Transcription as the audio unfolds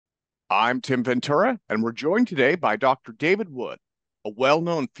I'm Tim Ventura, and we're joined today by Dr. David Wood, a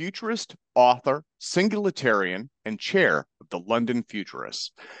well-known futurist, author, singulatarian, and chair of the London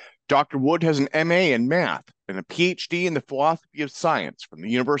Futurists. Dr. Wood has an MA in math and a PhD in the philosophy of science from the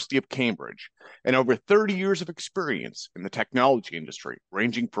University of Cambridge, and over 30 years of experience in the technology industry,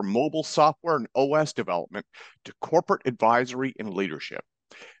 ranging from mobile software and OS development to corporate advisory and leadership.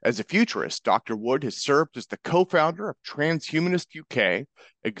 As a futurist, Dr. Wood has served as the co-founder of Transhumanist UK,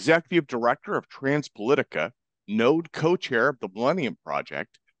 executive director of Transpolitica, node co-chair of the Millenium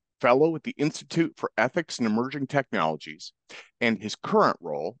project, fellow at the Institute for Ethics and Emerging Technologies, and his current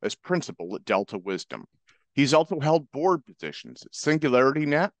role as principal at Delta Wisdom. He's also held board positions at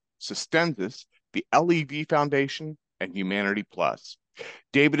SingularityNet, Sustensis, the LEV Foundation, and Humanity Plus.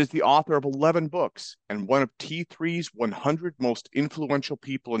 David is the author of 11 books and one of T3's 100 most influential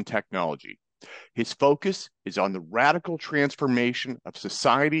people in technology. His focus is on the radical transformation of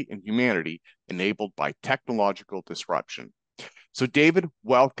society and humanity enabled by technological disruption. So, David,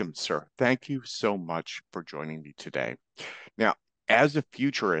 welcome, sir. Thank you so much for joining me today. Now, as a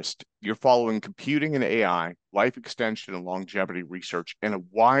futurist, you're following computing and AI, life extension and longevity research, and a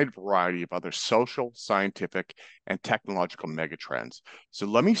wide variety of other social, scientific, and technological megatrends. So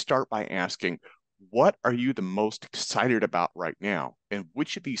let me start by asking, what are you the most excited about right now, and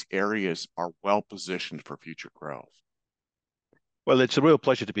which of these areas are well positioned for future growth? Well, it's a real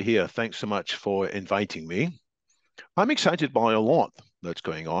pleasure to be here. Thanks so much for inviting me. I'm excited by a lot that's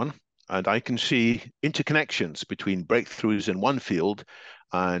going on, and I can see interconnections between breakthroughs in one field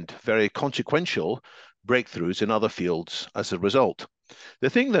and very consequential breakthroughs in other fields as a result. The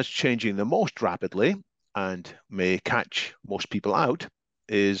thing that's changing the most rapidly and may catch most people out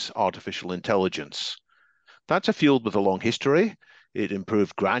is artificial intelligence. That's a field with a long history. It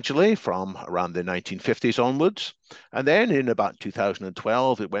improved gradually from around the 1950s onwards. And then in about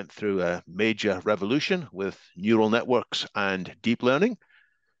 2012, it went through a major revolution with neural networks and deep learning.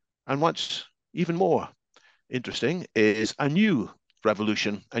 And what's even more interesting is a new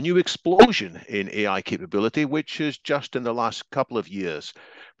revolution, a new explosion in AI capability, which is just in the last couple of years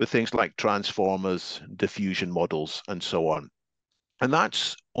with things like transformers, diffusion models, and so on. And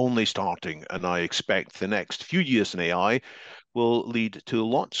that's only starting, and I expect the next few years in AI will lead to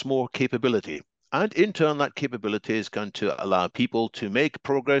lots more capability. And in turn, that capability is going to allow people to make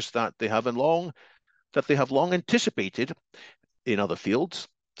progress that they have long anticipated in other fields,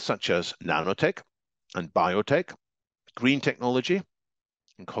 such as nanotech and biotech, green technology,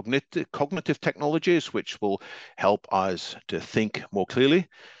 and cognitive technologies, which will help us to think more clearly.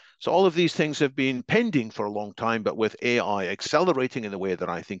 So all of these things have been pending for a long time, but with AI accelerating in the way that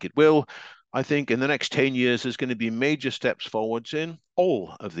I think it will, I think in the next 10 years, there's going to be major steps forwards in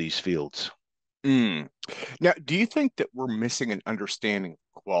all of these fields. Now, do you think that we're missing an understanding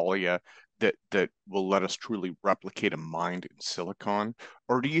of qualia that will let us truly replicate a mind in silicon?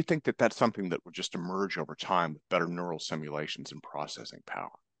 Or do you think that that's something that will just emerge over time with better neural simulations and processing power?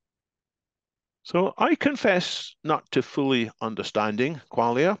 So I confess not to fully understanding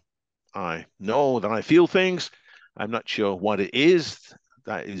qualia. I know that I feel things. I'm not sure what it is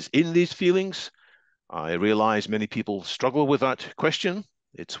that is in these feelings. I realize many people struggle with that question.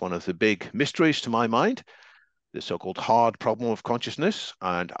 It's one of the big mysteries to my mind, the so-called hard problem of consciousness,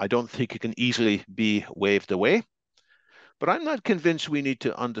 and I don't think it can easily be waved away. But I'm not convinced we need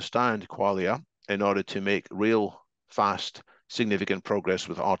to understand qualia in order to make real, fast, significant progress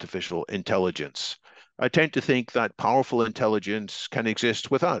with artificial intelligence. I tend to think that powerful intelligence can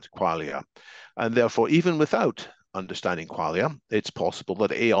exist without qualia. And therefore, even without understanding qualia, it's possible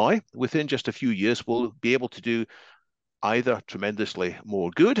that AI, within just a few years, will be able to do either tremendously more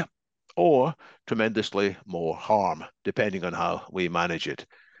good or tremendously more harm, depending on how we manage it.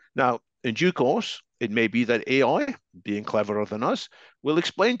 Now, in due course, it may be that AI, being cleverer than us, will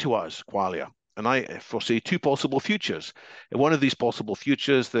explain to us qualia. And I foresee two possible futures. In one of these possible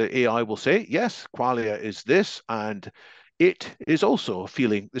futures, the AI will say, yes, qualia is this, and it is also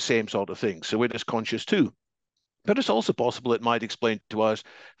feeling the same sort of thing. So it is conscious too. But it's also possible it might explain to us,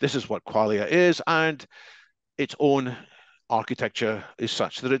 this is what qualia is, and its own architecture is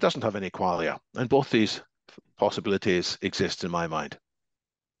such that it doesn't have any qualia. And both these possibilities exist in my mind.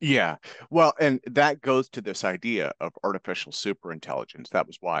 Yeah, well, and that goes to this idea of artificial superintelligence. That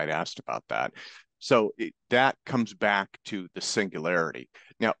was why I'd asked about that. So that comes back to the singularity.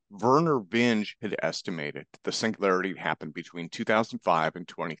 Now, Werner Vinge had estimated that the singularity happened between 2005 and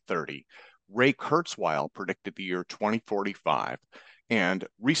 2030. Ray Kurzweil predicted the year 2045. And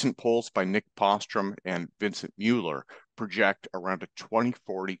recent polls by Nick Bostrom and Vincent Mueller project around a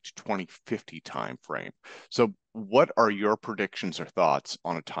 2040 to 2050 timeframe. So what are your predictions or thoughts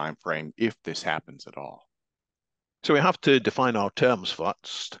on a timeframe if this happens at all? So we have to define our terms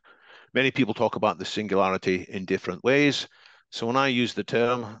first. Many people talk about the singularity in different ways. So when I use the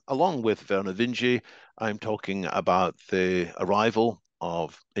term, along with Vernor Vinge, I'm talking about the arrival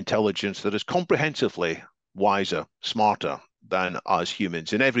of intelligence that is comprehensively wiser, smarter than us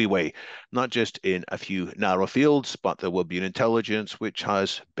humans in every way, not just in a few narrow fields, but there will be an intelligence which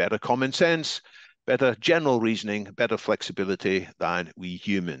has better common sense, better general reasoning, better flexibility than we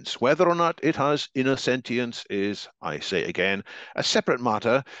humans. Whether or not it has inner sentience is, I say again, a separate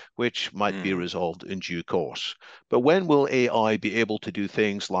matter which might be resolved in due course. But when will AI be able to do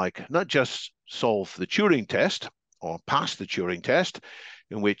things like not just solve the Turing test or pass the Turing test,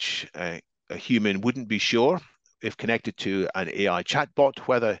 in which a human wouldn't be sure if connected to an AI chatbot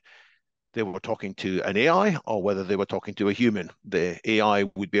whether they were talking to an AI or whether they were talking to a human. The AI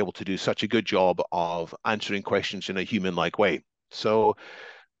would be able to do such a good job of answering questions in a human-like way. So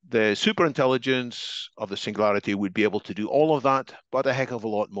the superintelligence of the singularity would be able to do all of that, but a heck of a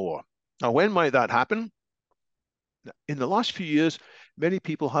lot more. Now, when might that happen? In the last few years, many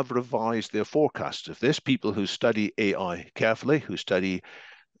people have revised their forecasts of this. People who study AI carefully, who study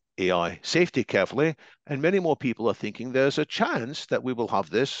AI safety carefully, and many more people are thinking there's a chance that we will have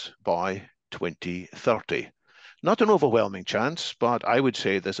this by 2030. Not an overwhelming chance, but I would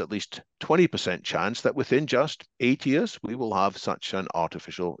say there's at least 20% chance that within just 8 years, we will have such an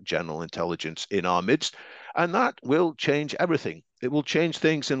artificial general intelligence in our midst, and that will change everything. It will change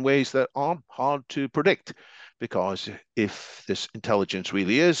things in ways that are hard to predict, because if this intelligence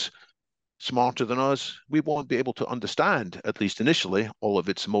really is smarter than us, we won't be able to understand, at least initially, all of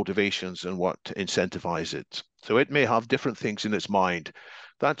its motivations and what incentivizes it. So it may have different things in its mind.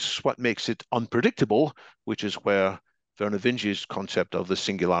 That's what makes it unpredictable, which is where Vernor Vinge's concept of the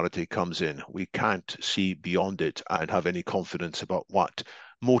singularity comes in. We can't see beyond it and have any confidence about what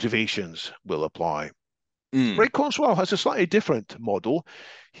motivations will apply. Ray Kurzweil has a slightly different model.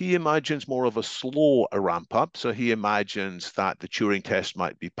 He imagines more of a slow ramp up. So he imagines that the Turing test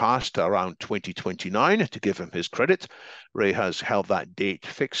might be passed around 2029, to give him his credit. Ray has held that date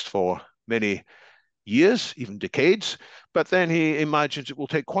fixed for many years, even decades. But then he imagines it will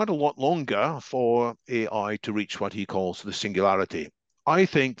take quite a lot longer for AI to reach what he calls the singularity. I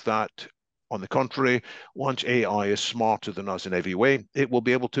think that, on the contrary, once AI is smarter than us in every way, it will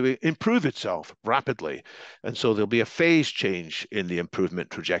be able to improve itself rapidly. And so there'll be a phase change in the improvement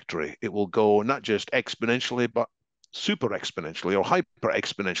trajectory. It will go not just exponentially, but super exponentially or hyper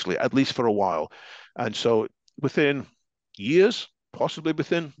exponentially, at least for a while. And so within years, possibly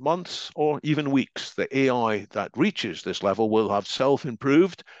within months or even weeks, the AI that reaches this level will have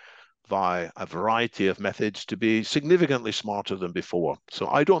self-improved via a variety of methods to be significantly smarter than before. So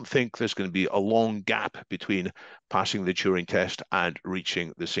I don't think there's going to be a long gap between passing the Turing test and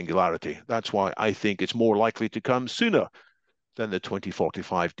reaching the singularity. That's why I think it's more likely to come sooner than the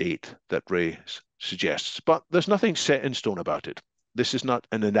 2045 date that Ray suggests. But there's nothing set in stone about it. This is not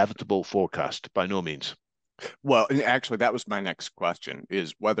an inevitable forecast, by no means. Well, and actually, that was my next question,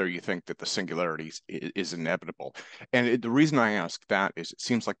 is whether you think that the singularity is inevitable. And the reason I ask that is it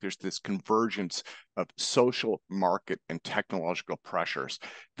seems like there's this convergence of social, market, and technological pressures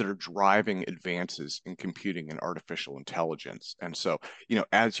that are driving advances in computing and artificial intelligence. And so,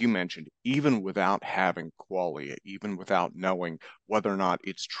 as you mentioned, even without having qualia, even without knowing whether or not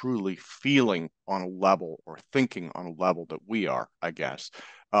it's truly feeling on a level or thinking on a level that we are, I guess,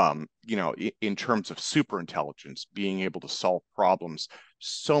 in terms of super intelligence, being able to solve problems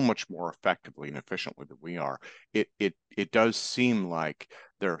so much more effectively and efficiently than we are, it does seem like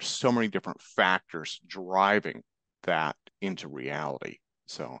there are so many different factors driving that into reality.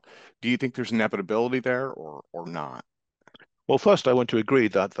 So, do you think there's inevitability there or not? Well, first, I want to agree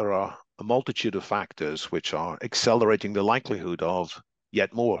that there are a multitude of factors which are accelerating the likelihood of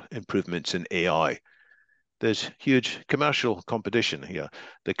yet more improvements in AI. There's huge commercial competition here.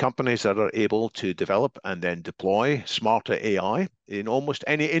 The companies that are able to develop and then deploy smarter AI in almost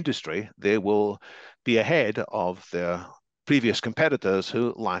any industry, they will be ahead of their previous competitors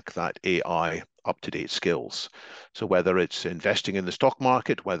who lack that AI up-to-date skills. So whether it's investing in the stock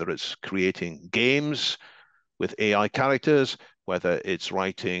market, whether it's creating games with AI characters, whether it's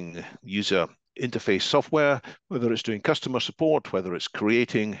writing user interface software, whether it's doing customer support, whether it's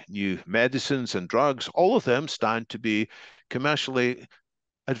creating new medicines and drugs, all of them stand to be commercially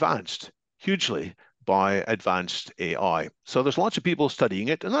advanced hugely by advanced AI. So there's lots of people studying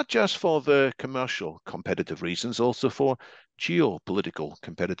it, and not just for the commercial competitive reasons, also for geopolitical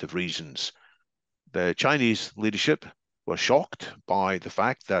competitive reasons. The Chinese leadership were shocked by the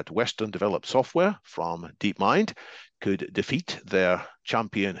fact that Western developed software from DeepMind could defeat their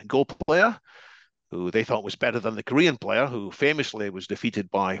champion Go player, who they thought was better than the Korean player, who famously was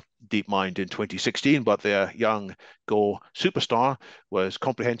defeated by DeepMind in 2016, but their young Go superstar was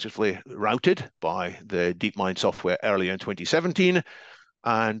comprehensively routed by the DeepMind software earlier in 2017.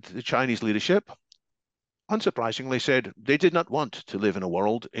 And the Chinese leadership, unsurprisingly, said they did not want to live in a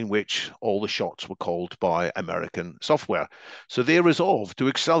world in which all the shots were called by American software. So they resolved to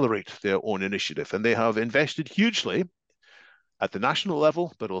accelerate their own initiative, and they have invested hugely at the national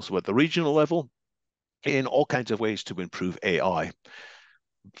level, but also at the regional level, in all kinds of ways to improve AI.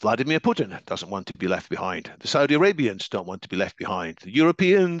 Vladimir Putin doesn't want to be left behind. The Saudi Arabians don't want to be left behind. The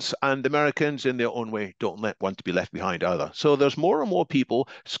Europeans and Americans, in their own way, don't want to be left behind either. So there's more and more people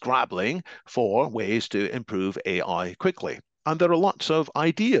scrabbling for ways to improve AI quickly. And there are lots of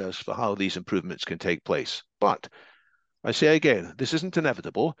ideas for how these improvements can take place. But I say again, this isn't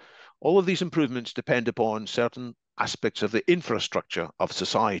inevitable. All of these improvements depend upon certain aspects of the infrastructure of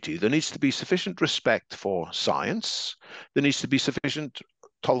society. There needs to be sufficient respect for science. There needs to be sufficient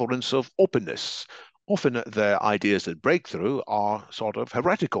tolerance of openness. Often the ideas that break through are sort of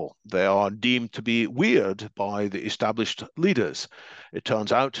heretical. They are deemed to be weird by the established leaders. It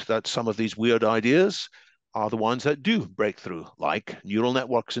turns out that some of these weird ideas are the ones that do break through, like neural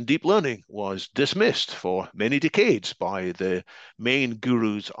networks and deep learning was dismissed for many decades by the main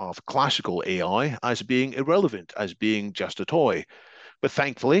gurus of classical AI as being irrelevant, as being just a toy. But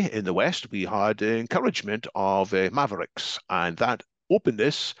thankfully, in the West, we had encouragement of mavericks, and that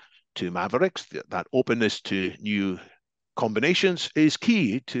openness to mavericks, that openness to new combinations is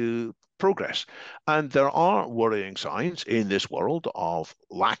key to progress. And there are worrying signs in this world of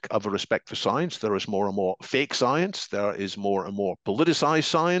lack of a respect for science. There is more and more fake science. There is more and more politicized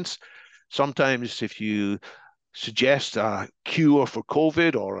science. Sometimes if you suggest a cure for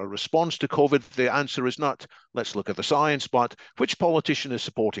COVID or a response to COVID, the answer is not, let's look at the science, but which politician is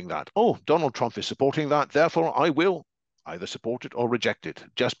supporting that? Oh, Donald Trump is supporting that, therefore I will either support it or reject it,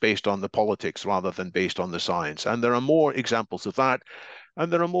 just based on the politics rather than based on the science. And there are more examples of that.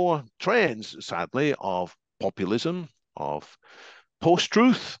 And there are more trends, sadly, of populism, of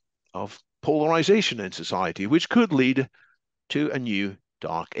post-truth, of polarization in society, which could lead to a new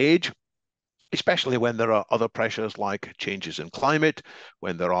dark age, especially when there are other pressures like changes in climate,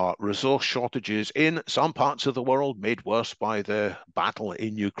 when there are resource shortages in some parts of the world made worse by the battle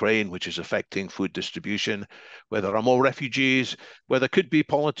in Ukraine, which is affecting food distribution, where there are more refugees, where there could be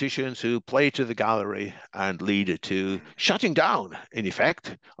politicians who play to the gallery and lead to shutting down, in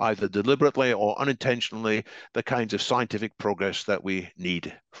effect, either deliberately or unintentionally, the kinds of scientific progress that we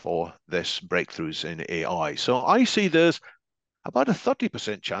need for this breakthroughs in AI. So I see this about a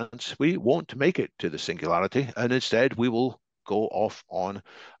 30% chance we won't make it to the singularity, and instead we will go off on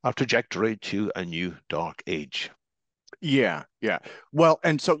a trajectory to a new dark age. Yeah, yeah. Well,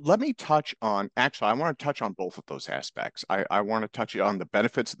 and so let me touch on, actually, I want to touch on both of those aspects. I want to touch on the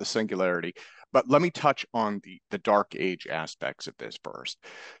benefits of the singularity, but let me touch on the dark age aspects of this first.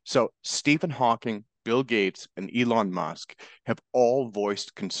 So Stephen Hawking, Bill Gates, and Elon Musk have all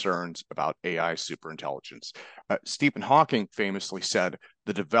voiced concerns about AI superintelligence. Stephen Hawking famously said,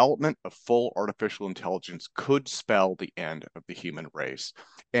 the development of full artificial intelligence could spell the end of the human race.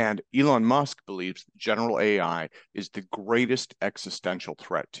 And Elon Musk believes that general AI is the greatest existential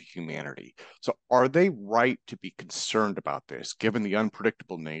threat to humanity. So are they right to be concerned about this, given the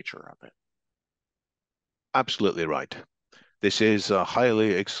unpredictable nature of it? Absolutely right. This is a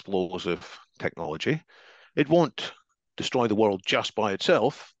highly explosive technology. It won't destroy the world just by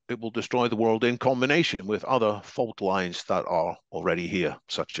itself. It will destroy the world in combination with other fault lines that are already here,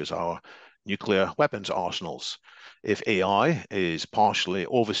 such as our nuclear weapons arsenals. If AI is partially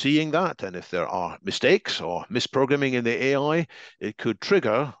overseeing that, and if there are mistakes or misprogramming in the AI, it could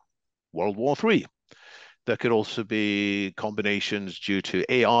trigger World War III. There could also be combinations due to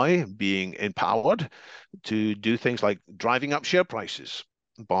AI being empowered to do things like driving up share prices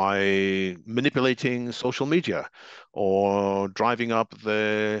by manipulating social media or driving up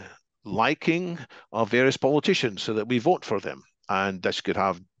the liking of various politicians so that we vote for them. And this could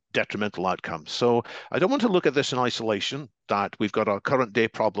have detrimental outcomes. So I don't want to look at this in isolation, that we've got our current day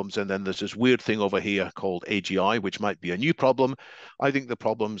problems and then there's this weird thing over here called AGI, which might be a new problem. I think the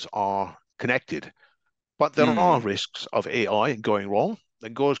problems are connected. But there are Hmm. risks of AI going wrong.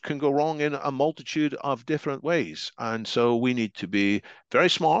 It can go wrong in a multitude of different ways. And so we need to be very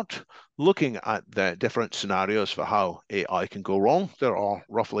smart looking at the different scenarios for how AI can go wrong. There are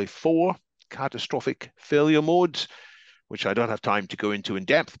roughly 4 catastrophic failure modes. which I don't have time to go into in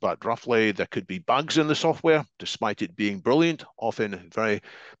depth, but roughly there could be bugs in the software, despite it being brilliant. Often very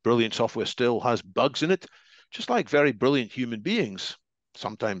brilliant software still has bugs in it, just like very brilliant human beings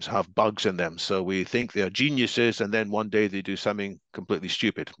sometimes have bugs in them. So we think they're geniuses, and then one day they do something completely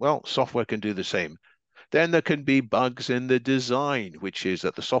stupid. Well, software can do the same. Then there can be bugs in the design, which is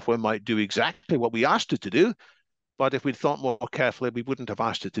that the software might do exactly what we asked it to do, but if we'd thought more carefully, we wouldn't have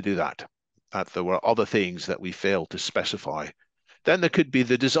asked it to do that. That there were other things that we failed to specify. Then there could be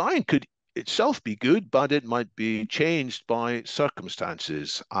the design could itself be good, but it might be changed by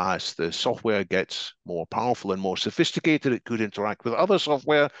circumstances. As the software gets more powerful and more sophisticated, it could interact with other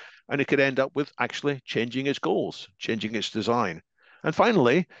software, and it could end up with actually changing its goals, changing its design. And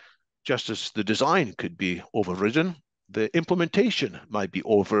finally, just as the design could be overridden, the implementation might be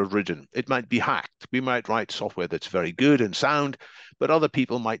overridden. It might be hacked. We might write software that's very good and sound, but other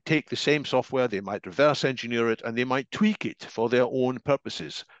people might take the same software, they might reverse engineer it, and they might tweak it for their own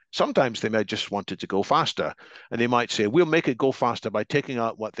purposes. Sometimes they might just want it to go faster, and they might say, we'll make it go faster by taking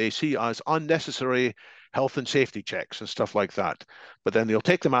out what they see as unnecessary health and safety checks and stuff like that. But then they'll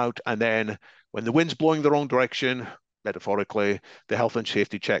take them out, and then when the wind's blowing the wrong direction, metaphorically, the health and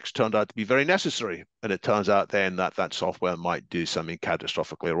safety checks turned out to be very necessary. And it turns out then that that software might do something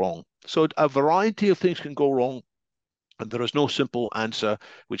catastrophically wrong. So a variety of things can go wrong. And there is no simple answer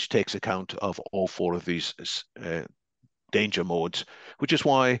which takes account of all four of these danger modes, which is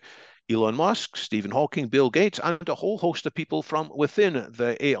why Elon Musk, Stephen Hawking, Bill Gates, and a whole host of people from within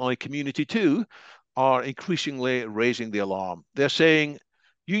the AI community too are increasingly raising the alarm. They're saying,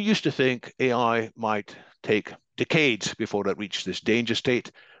 you used to think AI might take decades before it reached this danger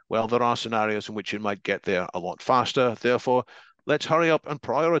state. Well, there are scenarios in which it might get there a lot faster. Therefore, let's hurry up and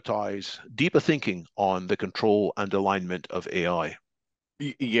prioritize deeper thinking on the control and alignment of AI.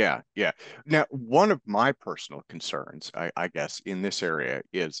 Yeah, yeah. Now, one of my personal concerns, I guess, in this area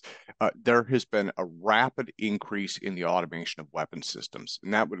is there has been a rapid increase in the automation of weapon systems,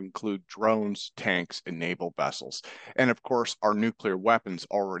 and that would include drones, tanks, and naval vessels. And of course, our nuclear weapons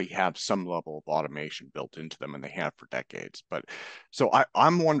already have some level of automation built into them, and they have for decades. But so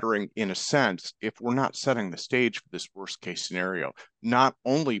I'm wondering, in a sense, if we're not setting the stage for this worst case scenario, not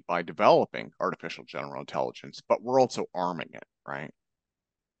only by developing artificial general intelligence, but we're also arming it, right?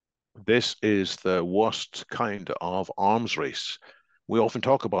 This is the worst kind of arms race. We often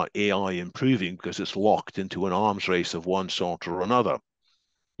talk about AI improving because it's locked into an arms race of one sort or another.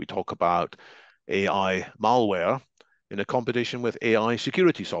 We talk about AI malware in a competition with AI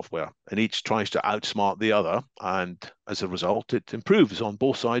security software, and each tries to outsmart the other, and as a result, it improves on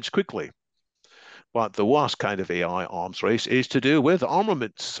both sides quickly. But the worst kind of AI arms race is to do with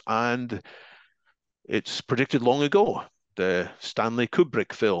armaments, and it's predicted long ago. The Stanley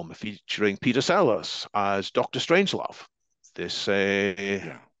Kubrick film featuring Peter Sellers as Dr. Strangelove. This, Yeah,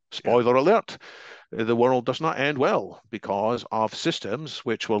 yeah. spoiler alert, the world does not end well because of systems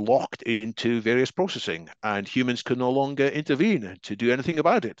which were locked into various processing, and humans could no longer intervene to do anything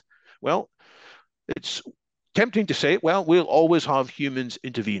about it. Well, it's tempting to say, well, we'll always have humans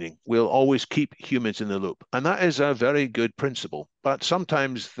intervening. We'll always keep humans in the loop. And that is a very good principle. But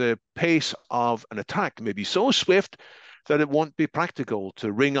sometimes the pace of an attack may be so swift that it won't be practical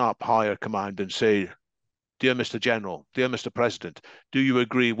to ring up higher command and say, dear Mr. General, dear Mr. President, do you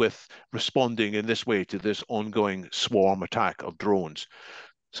agree with responding in this way to this ongoing swarm attack of drones?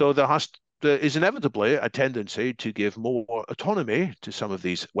 So there is inevitably a tendency to give more autonomy to some of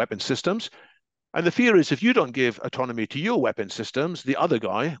these weapon systems. And the fear is if you don't give autonomy to your weapon systems, the other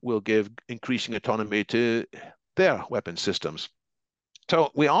guy will give increasing autonomy to their weapon systems.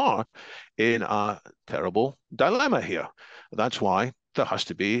 So we are in a terrible dilemma here. That's why there has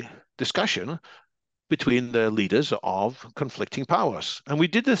to be discussion between the leaders of conflicting powers. And we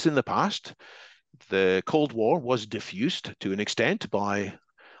did this in the past. The Cold War was diffused to an extent by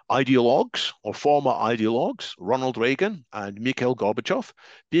ideologues or former ideologues, Ronald Reagan and Mikhail Gorbachev,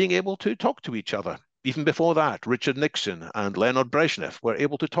 being able to talk to each other. Even before that, Richard Nixon and Leonid Brezhnev were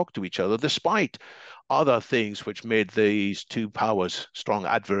able to talk to each other despite other things which made these two powers strong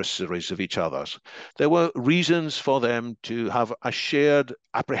adversaries of each other's. There were reasons for them to have a shared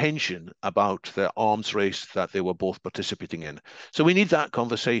apprehension about the arms race that they were both participating in. So we need that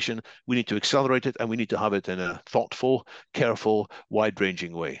conversation, we need to accelerate it, and we need to have it in a thoughtful, careful,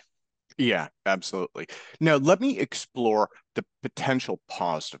 wide-ranging way. Yeah, absolutely. Now, let me explore the potential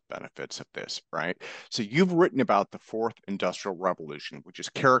positive benefits of this, right? So, you've written about the fourth industrial revolution, which is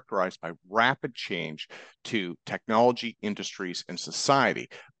characterized by rapid change to technology, industries, and society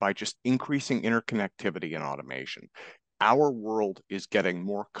by just increasing interconnectivity and automation. our world is getting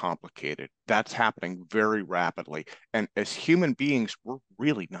more complicated. That's happening very rapidly. And as human beings, we're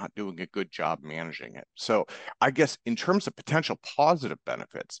really not doing a good job managing it. So I guess in terms of potential positive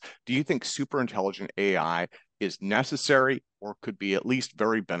benefits, do you think superintelligent AI is necessary or could be at least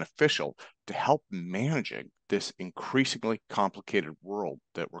very beneficial to help managing this increasingly complicated world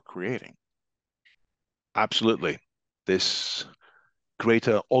that we're creating? Absolutely. This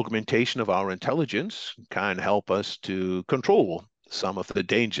greater augmentation of our intelligence can help us to control some of the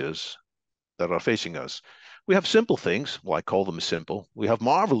dangers that are facing us. We have simple things, well, I call them simple. We have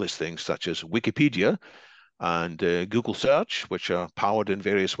marvelous things such as Wikipedia and Google search, which are powered in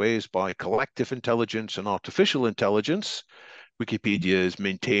various ways by collective intelligence and artificial intelligence. Wikipedia is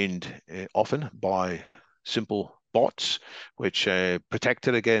maintained often by simple bots, which protect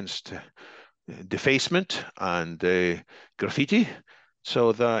it against defacement and graffiti.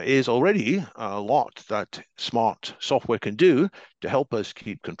 So there is already a lot that smart software can do to help us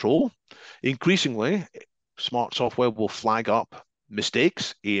keep control. Increasingly, smart software will flag up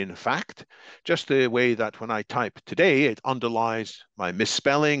mistakes in fact, just the way that when I type today, it underlines my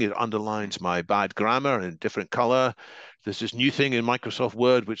misspelling, it underlines my bad grammar in different color. There's this new thing in Microsoft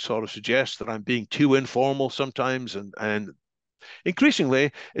Word which sort of suggests that I'm being too informal sometimes, and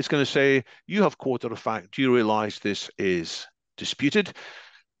increasingly, it's going to say, you have quoted a fact. Do you realize this is disputed?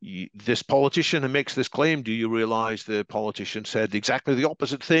 This politician who makes this claim, do you realize the politician said exactly the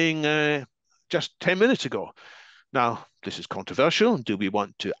opposite thing just 10 minutes ago? Now, this is controversial. Do we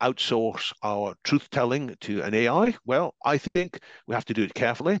want to outsource our truth telling to an AI? Well, I think we have to do it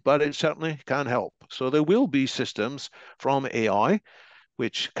carefully, but it certainly can help. So there will be systems from AI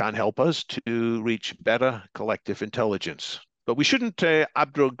which can help us to reach better collective intelligence. But we shouldn't we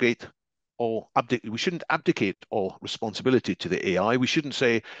shouldn't abdicate all responsibility to the AI. We shouldn't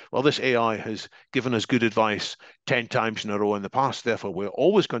say, well, this AI has given us good advice 10 times in a row in the past, therefore we're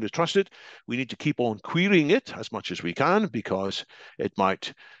always going to trust it. We need to keep on querying it as much as we can because it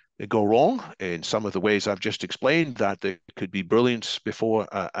might go wrong in some of the ways I've just explained, that there could be brilliance before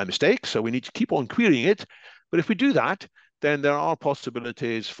a mistake. So we need to keep on querying it. But if we do that, then there are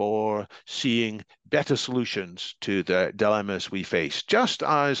possibilities for seeing better solutions to the dilemmas we face, just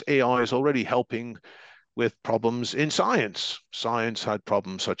as AI is already helping with problems in science. Science had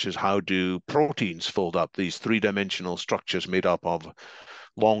problems such as how do proteins fold up, these three-dimensional structures made up of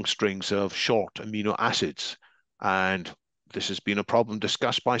long strings of short amino acids. And this has been a problem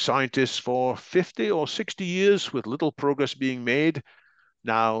discussed by scientists for 50 or 60 years with little progress being made.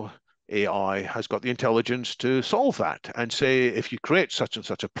 Now, AI has got the intelligence to solve that and say, if you create such and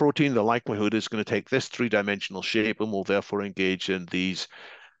such a protein, the likelihood is going to take this three-dimensional shape and will therefore engage in these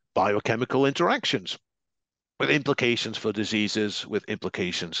biochemical interactions with implications for diseases, with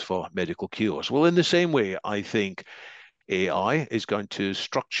implications for medical cures. Well, in the same way, I think AI is going to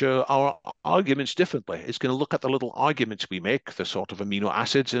structure our arguments differently. It's going to look at the little arguments we make, the sort of amino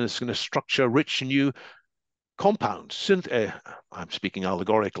acids, and it's going to structure rich new compounds. I'm speaking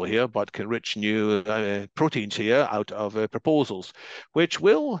allegorically here, but can rich new proteins here out of proposals, which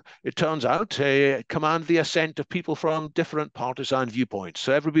will, it turns out, command the assent of people from different partisan viewpoints.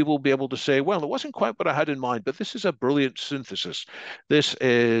 So everybody will be able to say, well, it wasn't quite what I had in mind, but this is a brilliant synthesis. This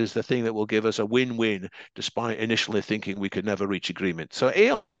is the thing that will give us a win-win, despite initially thinking we could never reach agreement. So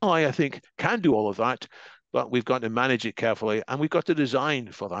AI, I think, can do all of that, but we've got to manage it carefully and we've got to design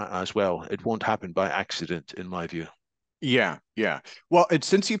for that as well. It won't happen by accident, in my view. Yeah, yeah. Well, and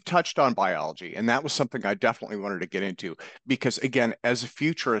since you've touched on biology, and that was something I definitely wanted to get into, because again, as a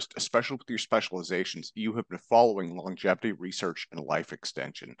futurist, especially with your specializations, you have been following longevity research and life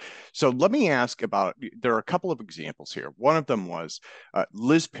extension. So let me ask about, there are a couple of examples here. One of them was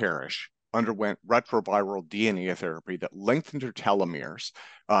Liz Parrish underwent retroviral DNA therapy that lengthened her telomeres.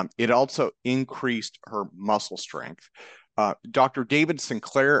 It also increased her muscle strength. Dr. David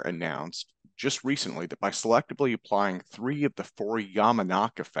Sinclair announced just recently that by selectively applying 3 of the 4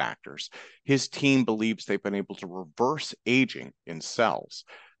 Yamanaka factors, his team believes they've been able to reverse aging in cells.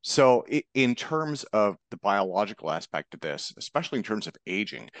 So in terms of the biological aspect of this, especially in terms of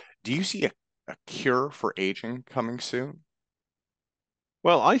aging, do you see a cure for aging coming soon?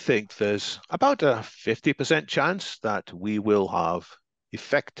 Well, I think there's about a 50% chance that we will have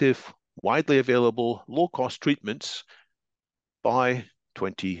effective, widely available, low-cost treatments by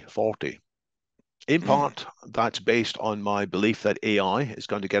 2040. In Mm, part, that's based on my belief that AI is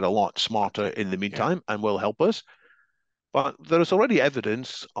going to get a lot smarter in the yeah. meantime and will help us. But there is already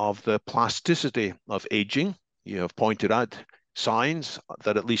evidence of the plasticity of aging. You have pointed out signs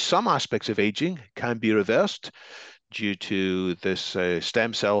that at least some aspects of aging can be reversed due to this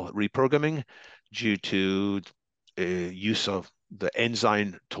stem cell reprogramming, due to use of the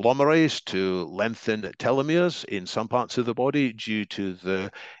enzyme telomerase to lengthen telomeres in some parts of the body due to the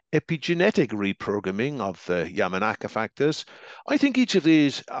epigenetic reprogramming of the Yamanaka factors. I think each of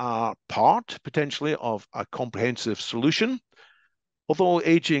these are part, potentially, of a comprehensive solution. Although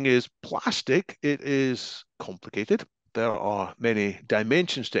aging is plastic, it is complicated. There are many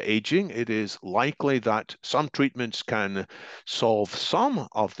dimensions to aging. It is likely that some treatments can solve some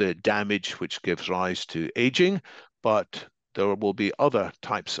of the damage which gives rise to aging, but there will be other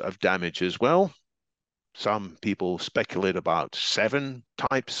types of damage as well. Some people speculate about 7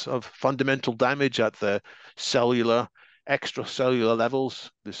 types of fundamental damage at the cellular, extracellular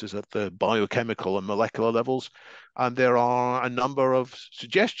levels. This is at the biochemical and molecular levels. And there are a number of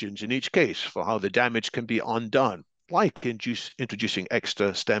suggestions in each case for how the damage can be undone, like introducing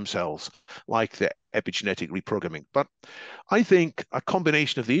extra stem cells, like the epigenetic reprogramming. But I think a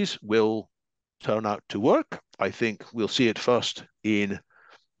combination of these will turn out to work. I think we'll see it first in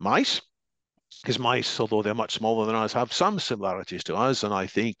mice, because mice, although they're much smaller than us, have some similarities to us. And I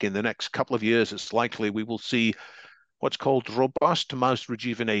think in the next couple of years, it's likely we will see what's called robust mouse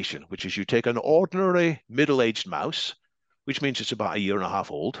rejuvenation, which is you take an ordinary middle-aged mouse, which means it's about 1.5 years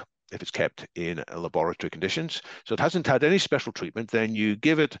old, if it's kept in laboratory conditions. So it hasn't had any special treatment. Then you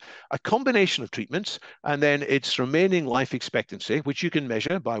give it a combination of treatments, and then its remaining life expectancy, which you can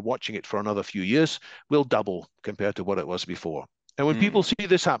measure by watching it for another few years, will double compared to what it was before. And when people see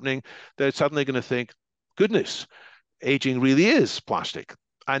this happening, they're suddenly going to think, goodness, aging really is plastic.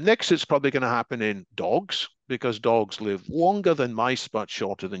 And next, it's probably going to happen in dogs, because dogs live longer than mice, but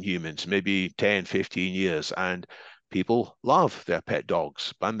shorter than humans, maybe 10, 15 years. And people love their pet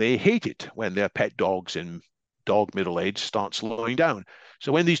dogs, and they hate it when their pet dogs in dog middle age start slowing down.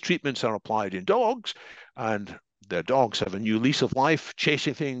 So when these treatments are applied in dogs, and their dogs have a new lease of life,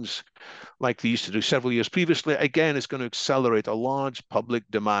 chasing things like they used to do several years previously, again, it's going to accelerate a large public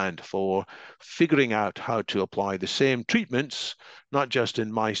demand for figuring out how to apply the same treatments, not just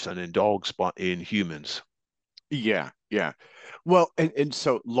in mice and in dogs, but in humans. Yeah, yeah. Well, and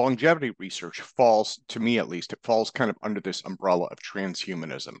so longevity research falls, to me at least, it falls kind of under this umbrella of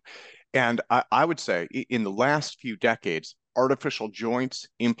transhumanism. And I would say in the last few decades, artificial joints,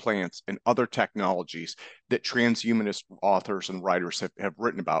 implants, and other technologies that transhumanist authors and writers have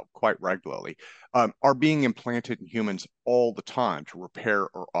written about quite regularly are being implanted in humans all the time to repair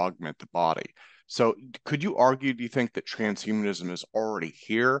or augment the body. So could you argue, do you think that transhumanism is already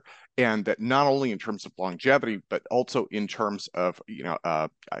here, and that not only in terms of longevity, but also in terms of, I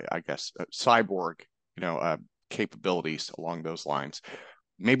guess, cyborg, capabilities along those lines?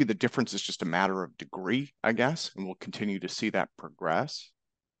 Maybe the difference is just a matter of degree, I guess, and we'll continue to see that progress.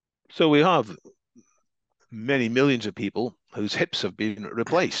 So we have many millions of people whose hips have been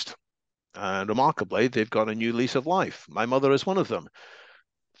replaced. And remarkably, they've got a new lease of life. My mother is one of them.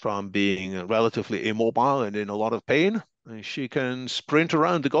 From being relatively immobile and in a lot of pain, she can sprint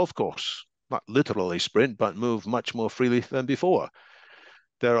around the golf course. Not literally sprint, but move much more freely than before.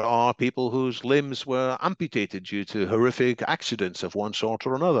 There are people whose limbs were amputated due to horrific accidents of one sort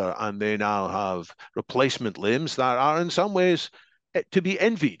or another, and they now have replacement limbs that are in some ways to be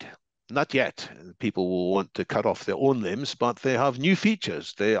envied. Not yet. People will want to cut off their own limbs, but they have new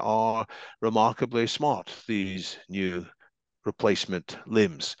features. They are remarkably smart, these new replacement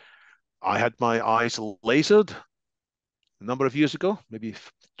limbs. I had my eyes lasered a number of years ago, maybe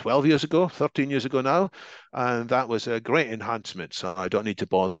 12 years ago, 13 years ago now, and that was a great enhancement. So I don't need to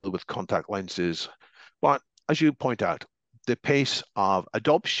bother with contact lenses. But as you point out, the pace of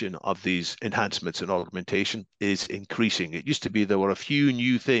adoption of these enhancements and augmentation is increasing. It used to be there were a few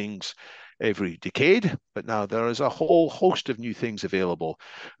new things every decade, but now there is a whole host of new things available.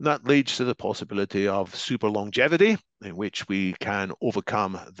 And that leads to the possibility of super longevity, in which we can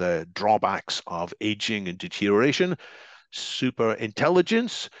overcome the drawbacks of aging and deterioration, super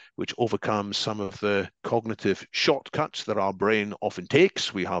intelligence, which overcomes some of the cognitive shortcuts that our brain often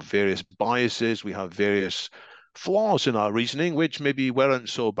takes. We have various biases, we have various flaws in our reasoning, which maybe weren't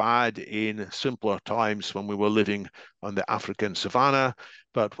so bad in simpler times when we were living on the African savannah.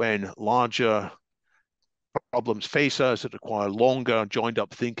 But when larger problems face us that require longer joined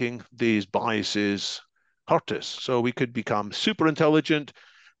up thinking, these biases hurt us. So we could become super intelligent.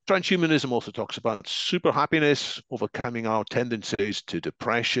 Transhumanism also talks about super happiness, overcoming our tendencies to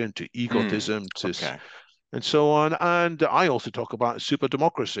depression, to egotism, Okay. and so on. And I also talk about super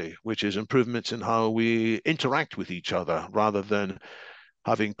democracy, which is improvements in how we interact with each other rather than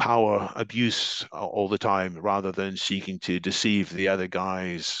having power abuse all the time rather than seeking to deceive the other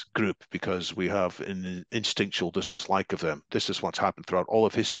guy's group because we have an instinctual dislike of them. This is what's happened throughout all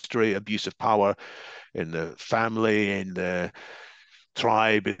of history, abuse of power in the family, in the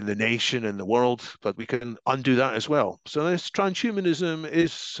tribe, in the nation, in the world, but we can undo that as well. So this transhumanism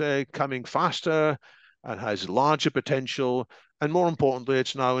is coming faster and has larger potential. And more importantly,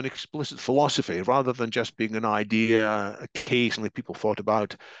 it's now an explicit philosophy rather than just being an idea occasionally people thought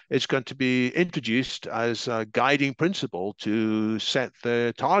about. It's going to be introduced as a guiding principle to set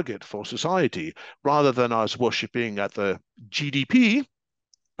the target for society rather than us worshipping at the GDP,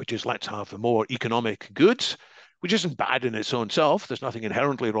 which is let's have more economic goods, which isn't bad in its own self. There's nothing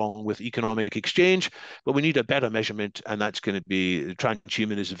inherently wrong with economic exchange, but we need a better measurement, and that's going to be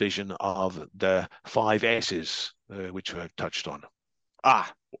transhumanist vision of the 5 S's, which I've touched on.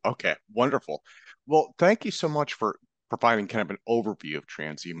 Ah, okay, wonderful. Well, thank you so much for providing kind of an overview of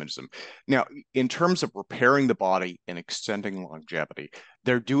transhumanism. Now, in terms of repairing the body and extending longevity,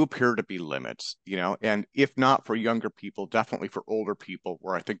 there do appear to be limits, and if not for younger people, definitely for older people,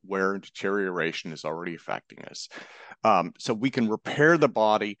 where I think wear and deterioration is already affecting us. So we can repair the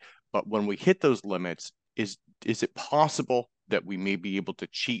body, but when we hit those limits, is it possible that we may be able to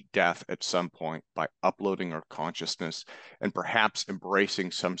cheat death at some point by uploading our consciousness and perhaps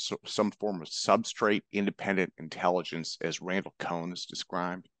embracing some form of substrate independent intelligence, as Randall Cohen has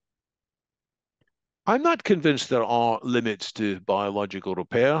described? I'm not convinced there are limits to biological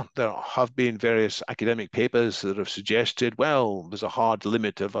repair. There have been various academic papers that have suggested, well, there's a hard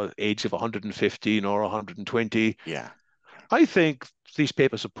limit of an age of 115 or 120. Yeah. I think these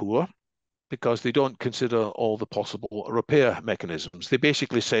papers are poor because they don't consider all the possible repair mechanisms. They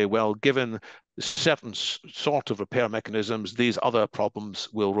basically say, well, given certain sort of repair mechanisms, these other problems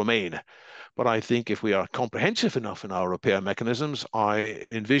will remain. But I think if we are comprehensive enough in our repair mechanisms, I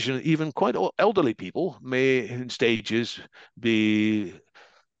envision even quite elderly people may, in stages, be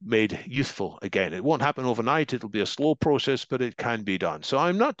made youthful again. It won't happen overnight. It'll be a slow process, but it can be done. So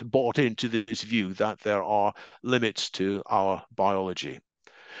I'm not bought into this view that there are limits to our biology.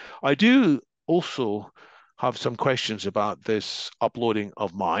 I do also have some questions about this uploading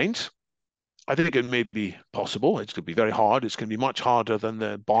of minds. I think it may be possible. It's going to be very hard. It's going to be much harder than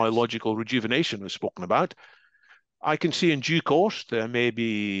the biological rejuvenation we've spoken about. I can see in due course there may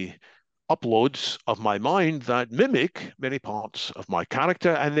be uploads of my mind that mimic many parts of my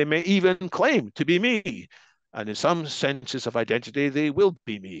character, and they may even claim to be me. And in some senses of identity, they will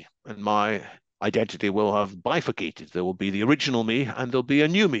be me, and my identity will have bifurcated. There will be the original me, and there'll be a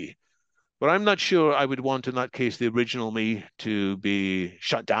new me. But I'm not sure I would want, in that case, the original me to be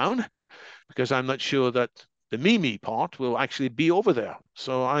shut down because I'm not sure that the me part will actually be over there.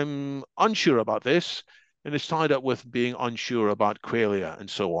 So I'm unsure about this. And it's tied up with being unsure about qualia and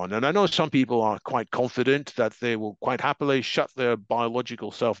so on. And I know some people are quite confident that they will quite happily shut their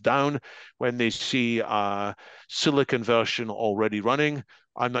biological self down when they see a silicon version already running.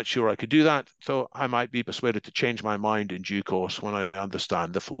 I'm not sure I could do that. So I might be persuaded to change my mind in due course when I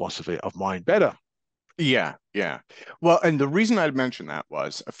understand the philosophy of mind better. Yeah, yeah. Well, and the reason I mentioned that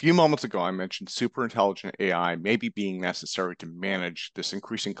was a few moments ago, I mentioned super intelligent AI maybe being necessary to manage this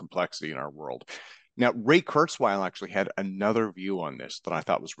increasing complexity in our world. Now, Ray Kurzweil actually had another view on this that I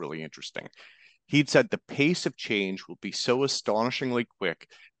thought was really interesting. He'd said the pace of change will be so astonishingly quick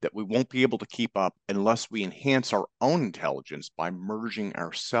that we won't be able to keep up unless we enhance our own intelligence by merging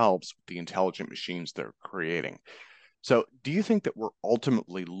ourselves with the intelligent machines they're creating. So, do you think that we're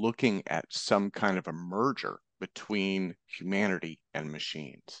ultimately looking at some kind of a merger between humanity and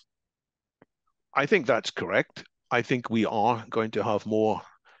machines? I think that's correct. I think we are going to have more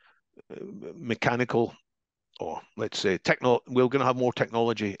mechanical, or let's say we're going to have more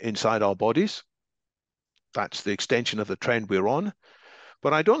technology inside our bodies. That's the extension of the trend we're on.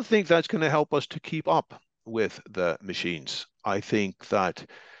 But I don't think that's going to help us to keep up with the machines. I think that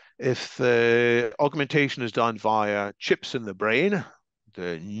if the augmentation is done via chips in the brain,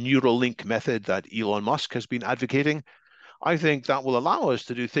 the Neuralink method that Elon Musk has been advocating, I think that will allow us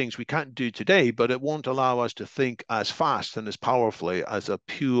to do things we can't do today, but it won't allow us to think as fast and as powerfully as a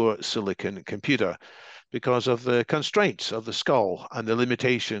pure silicon computer because of the constraints of the skull and the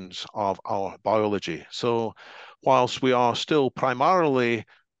limitations of our biology. So whilst we are still primarily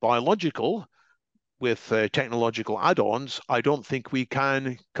biological with technological add-ons, I don't think we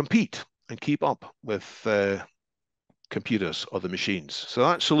can compete and keep up with computers or the machines. So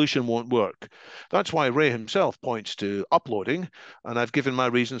that solution won't work. That's why Ray himself points to uploading, and I've given my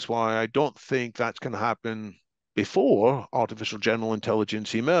reasons why I don't think that's going to happen before artificial general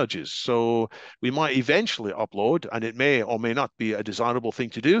intelligence emerges. So we might eventually upload, and it may or may not be a desirable thing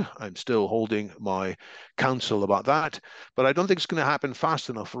to do. I'm still holding my counsel about that, but I don't think it's going to happen fast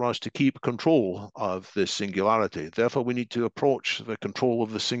enough for us to keep control of this singularity. Therefore, we need to approach the control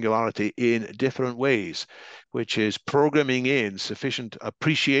of the singularity in different ways, which is programming in sufficient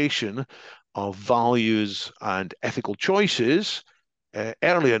appreciation of values and ethical choices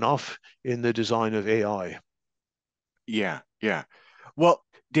early enough in the design of AI. Yeah, yeah. Well,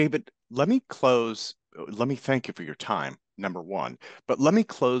 David, let me close. Let me thank you for your time, number one. But let me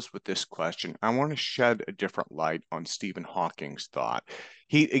close with this question. I want to shed a different light on Stephen Hawking's thought.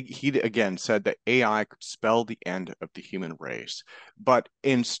 He again said that AI could spell the end of the human race. But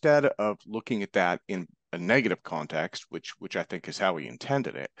instead of looking at that in a negative context, which I think is how he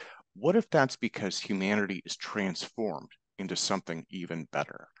intended it, what if that's because humanity is transformed into something even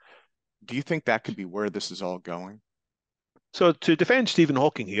better? Do you think that could be where this is all going? So to defend Stephen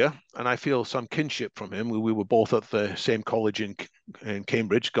Hawking here, and I feel some kinship from him, we were both at the same college in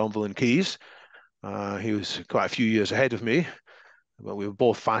Cambridge, Gonville and Keys. He was quite a few years ahead of me, but we were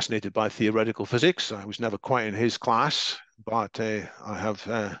both fascinated by theoretical physics. I was never quite in his class, but I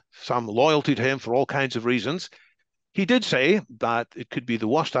have some loyalty to him for all kinds of reasons. He did say that it could be the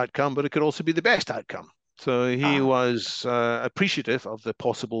worst outcome, but it could also be the best outcome. So he Ah, was appreciative of the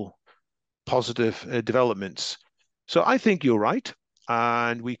possible positive developments. So I think you're right.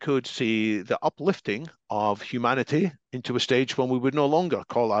 And we could see the uplifting of humanity into a stage when we would no longer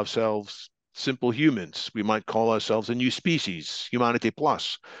call ourselves simple humans. We might call ourselves a new species, humanity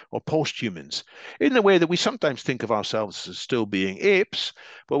plus, or post-humans, in the way that we sometimes think of ourselves as still being apes,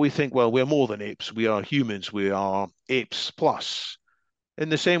 but we think, well, we're more than apes. We are humans. We are apes plus. In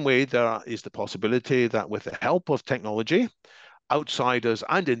the same way, there is the possibility that with the help of technology, outsiders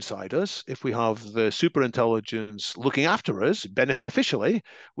and insiders, if we have the superintelligence looking after us beneficially,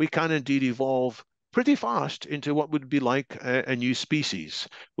 we can indeed evolve pretty fast into what would be like a new species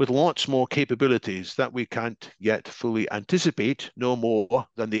with lots more capabilities that we can't yet fully anticipate, no more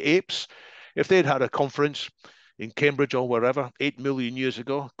than the apes. If they'd had a conference in Cambridge or wherever 8 million years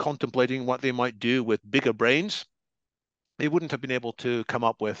ago, contemplating what they might do with bigger brains, they wouldn't have been able to come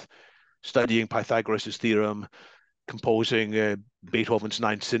up with studying Pythagoras' theorem, composing Beethoven's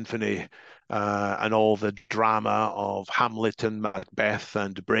Ninth Symphony, and all the drama of Hamlet and Macbeth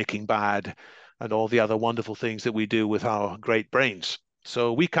and Breaking Bad and all the other wonderful things that we do with our great brains.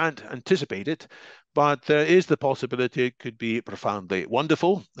 So we can't anticipate it, but there is the possibility it could be profoundly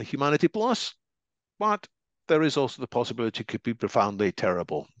wonderful, the humanity plus, but there is also the possibility it could be profoundly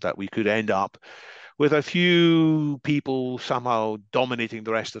terrible, that we could end up with a few people somehow dominating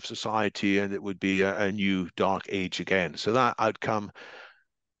the rest of society, and it would be a new dark age again. So that outcome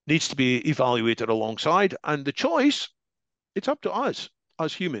needs to be evaluated alongside. And the choice, it's up to us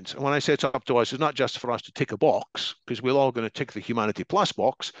as humans. And when I say it's up to us, it's not just for us to tick a box, because we're all going to tick the humanity plus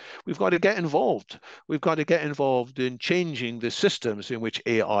box. We've got to get involved. We've got to get involved in changing the systems in which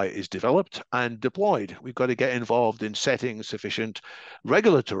AI is developed and deployed. We've got to get involved in setting sufficient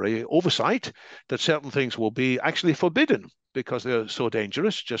regulatory oversight that certain things will be actually forbidden because they're so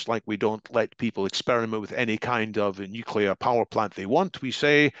dangerous. Just like we don't let people experiment with any kind of a nuclear power plant they want, we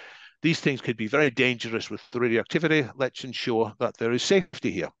say these things could be very dangerous with the radioactivity. Let's ensure that there is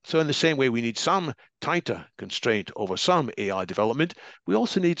safety here. So in the same way we need some tighter constraint over some AI development, we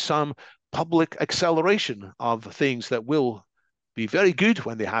also need some public acceleration of things that will be very good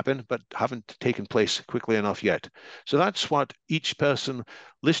when they happen, but haven't taken place quickly enough yet. So that's what each person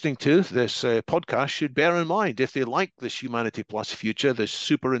listening to this podcast should bear in mind. If they like this humanity plus future, this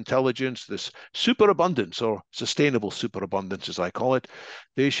super intelligence, this superabundance, or sustainable superabundance, as I call it,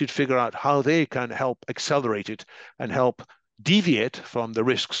 they should figure out how they can help accelerate it and help deviate from the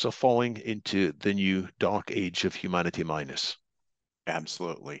risks of falling into the new dark age of humanity minus.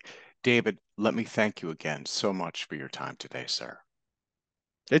 absolutely. David, let me thank you again so much for your time today, sir.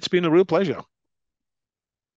 It's been a real pleasure.